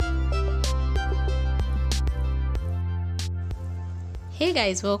Hey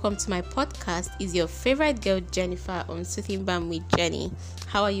guys, welcome to my podcast. Is your favorite girl Jennifer on Soothing Balm with Jenny.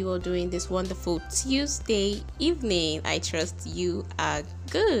 How are you all doing this wonderful Tuesday evening? I trust you are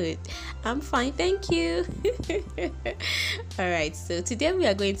good. I'm fine, thank you. Alright, so today we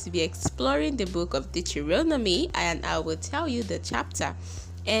are going to be exploring the book of Deuteronomy, and I will tell you the chapter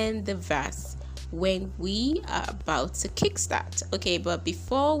and the verse when we are about to kickstart. Okay, but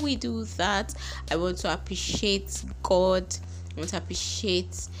before we do that, I want to appreciate God. I want to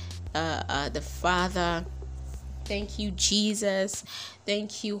appreciate the Father. Thank you, Jesus.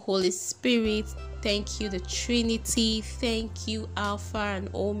 Thank you, Holy Spirit. Thank you, the Trinity. Thank you, Alpha and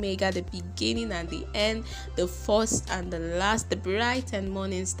Omega, the beginning and the end, the first and the last, the bright and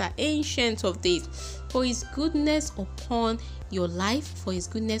morning star, ancient of days, for his goodness upon your life, for his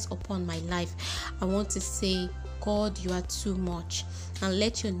goodness upon my life. I want to say, God, you are too much, and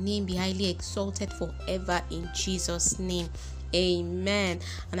let your name be highly exalted forever in Jesus' name. Amen.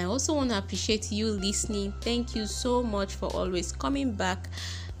 And I also want to appreciate you listening. Thank you so much for always coming back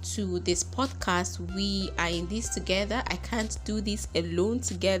to this podcast. We are in this together. I can't do this alone.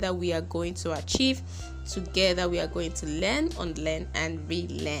 Together we are going to achieve. Together we are going to learn, unlearn, and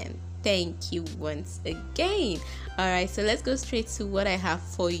relearn. Thank you once again. Alright, so let's go straight to what I have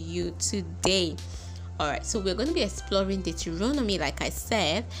for you today. Alright, so we're going to be exploring Deuteronomy, like I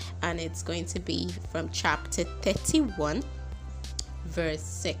said, and it's going to be from chapter 31, verse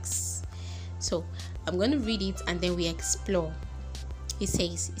 6. So I'm going to read it and then we explore. It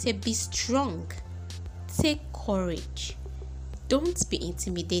says, be strong, take courage, don't be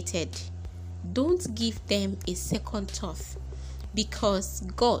intimidated, don't give them a second thought, because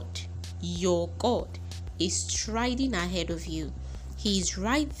God, your God, is striding ahead of you. He is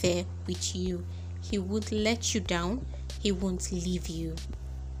right there with you. He won't let you down. He won't leave you.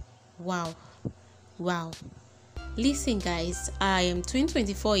 Wow. Listen, guys,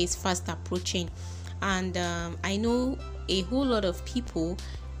 2024 is fast approaching, and I know a whole lot of people,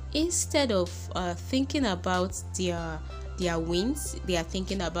 instead of thinking about their wins, they are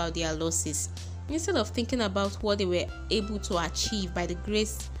thinking about their losses. Instead of thinking about what they were able to achieve by the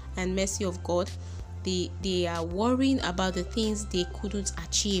grace and mercy of God, they are worrying about the things they couldn't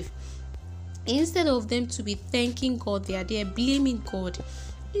achieve. Instead of them to be thanking God, they are there blaming God.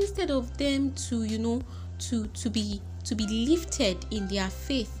 Instead of them to to be lifted in their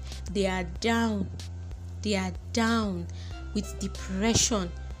faith, they are down with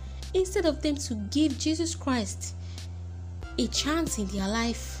depression. Instead of them to give Jesus Christ a chance in their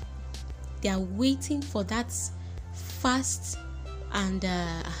life, they are waiting for that fast, and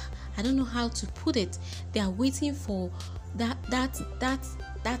I don't know how to put it. They are waiting for that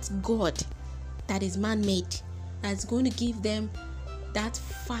God that is man-made, that's going to give them that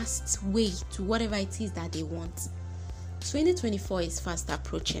fast way to whatever it is that they want. 2024 is fast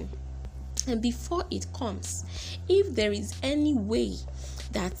approaching, and before it comes, if there is any way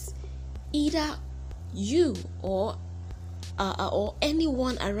that either you or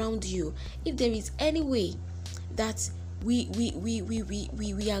anyone around you, if there is any way that we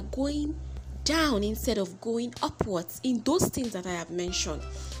are going down instead of going upwards in those things that I have mentioned,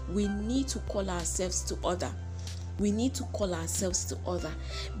 we need to call ourselves to order.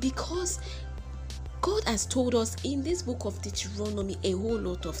 Because God has told us in this book of Deuteronomy a whole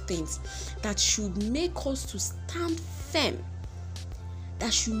lot of things that should make us to stand firm,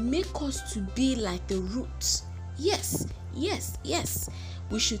 that should make us to be like the roots. Yes,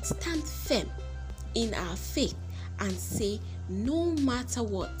 we should stand firm in our faith and say, no matter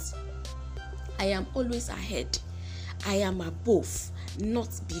what, I am always ahead. I am above, not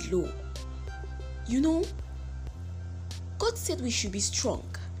below. God said we should be strong.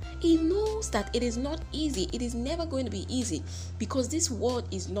 He knows that it is not easy. It is never going to be easy, because this world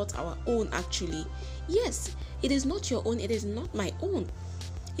is not our own actually. Yes, it is not your own. It is not my own.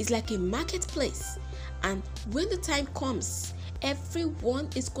 It's like a marketplace. And when the time comes, everyone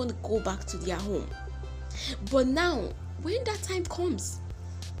is going to go back to their home. But now, when that time comes,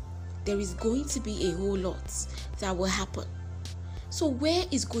 there is going to be a whole lot that will happen. So where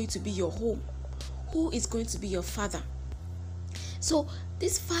is going to be your home? Who is going to be your father? So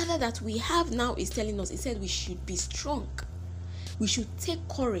this Father that we have now is telling us, he said we should be strong. We should take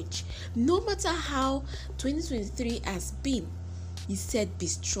courage. No matter how 2023 has been, he said be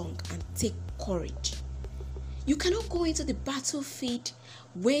strong and take courage. You cannot go into the battlefield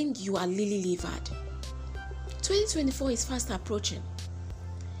when you are lily-livered. 2024 is fast approaching.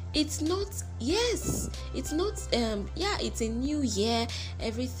 It's a new year,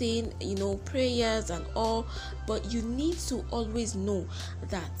 everything, prayers and all, but you need to always know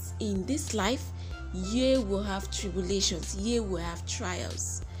that in this life Ye will have tribulations, ye will have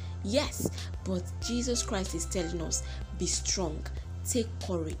trials. Yes, but Jesus Christ is telling us, be strong, take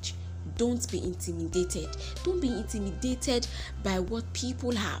courage, don't be intimidated. Don't be intimidated by what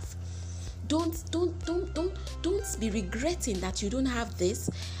people have. Don't be regretting that you don't have this,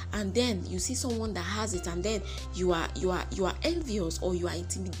 and then you see someone that has it, and then you are envious or you are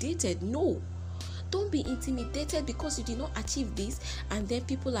intimidated. No, don't be intimidated because you did not achieve this, and then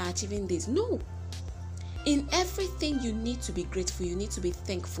people are achieving this. No, in everything you need to be grateful. You need to be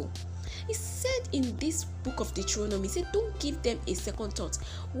thankful. He said in this book of Deuteronomy, he said, don't give them a second thought.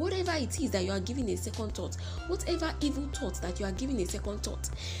 Whatever it is that you are giving a second thought, whatever evil thought that you are giving a second thought,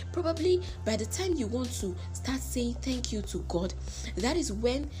 probably by the time you want to start saying thank you to God, that is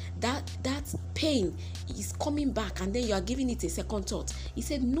when that pain is coming back, and then you are giving it a second thought. He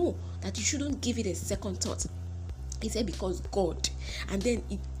said no, that you shouldn't give it a second thought. He said because God, and then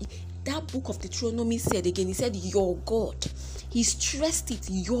that book of Deuteronomy said again, he said your God. He stressed it,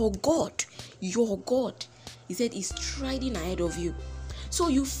 your God, your God. He said he's striding ahead of you. So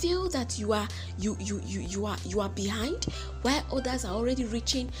you feel that you are behind, while others are already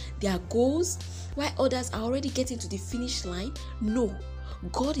reaching their goals, while others are already getting to the finish line. No,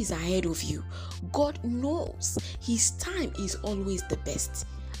 God is ahead of you. God knows his time is always the best.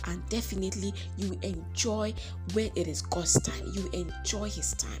 And definitely you enjoy when it is God's time. You enjoy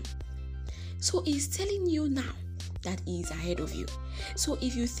his time. So he's telling you now that he is ahead of you. So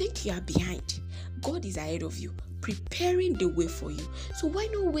if you think you are behind, God is ahead of you, preparing the way for you. So why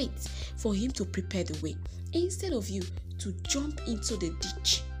not wait for him to prepare the way instead of you to jump into the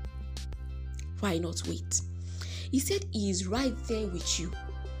ditch? Why not wait? He said he is right there with you.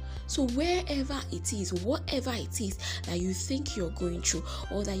 So wherever it is, whatever it is that you think you're going through,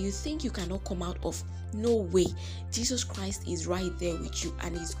 or that you think you cannot come out of, no way. Jesus Christ is right there with you,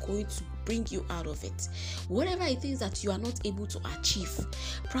 and is going to bring you out of it. Whatever it is that you are not able to achieve,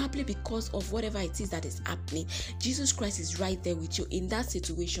 probably because of whatever it is that is happening, Jesus Christ is right there with you in that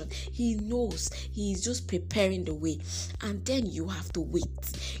situation. He knows. He is just preparing the way, and then you have to wait.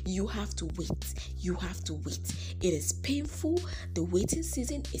 You have to wait. You have to wait. It is painful. The waiting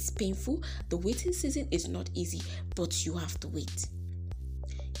season is painful. The waiting season is not easy, but you have to wait.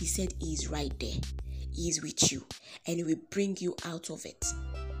 He said he is right there. He is with you, and he will bring you out of it.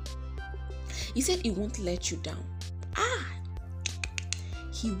 He said he won't let you down.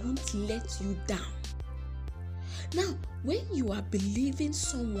 He won't let you down. Now, when you are believing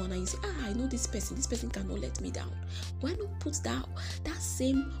someone and you say, I know this person cannot let me down. Why not put that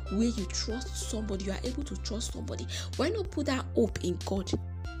same way you trust somebody, you are able to trust somebody. Why not put that hope in God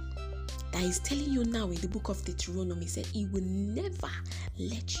that is telling you now in the book of Deuteronomy, said he will never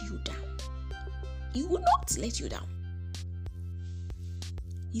let you down. He will not let you down.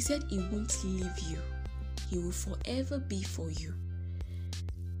 He said he won't leave you. He will forever be for you.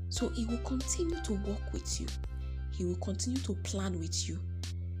 So he will continue to walk with you. He will continue to plan with you.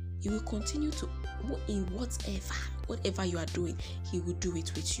 He will continue to, in whatever you are doing, he will do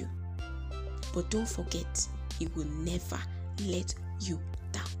it with you. But don't forget, he will never let you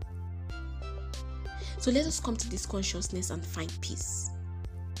down. So let us come to this consciousness and find peace.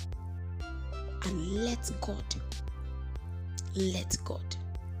 And let God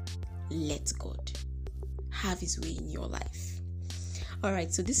have his way in your life. All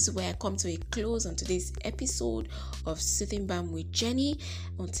right, so this is where I come to a close on today's episode of Soothing Balm with Jenny.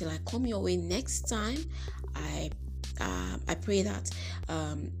 Until I come your way next time, I pray that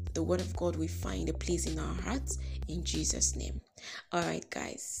the word of God will find a place in our hearts in Jesus' name. All right,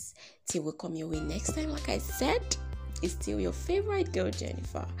 guys, till we come your way next time, like I said, it's still your favorite girl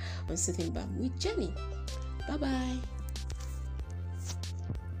Jennifer on Soothing Balm with Jenny. Bye bye.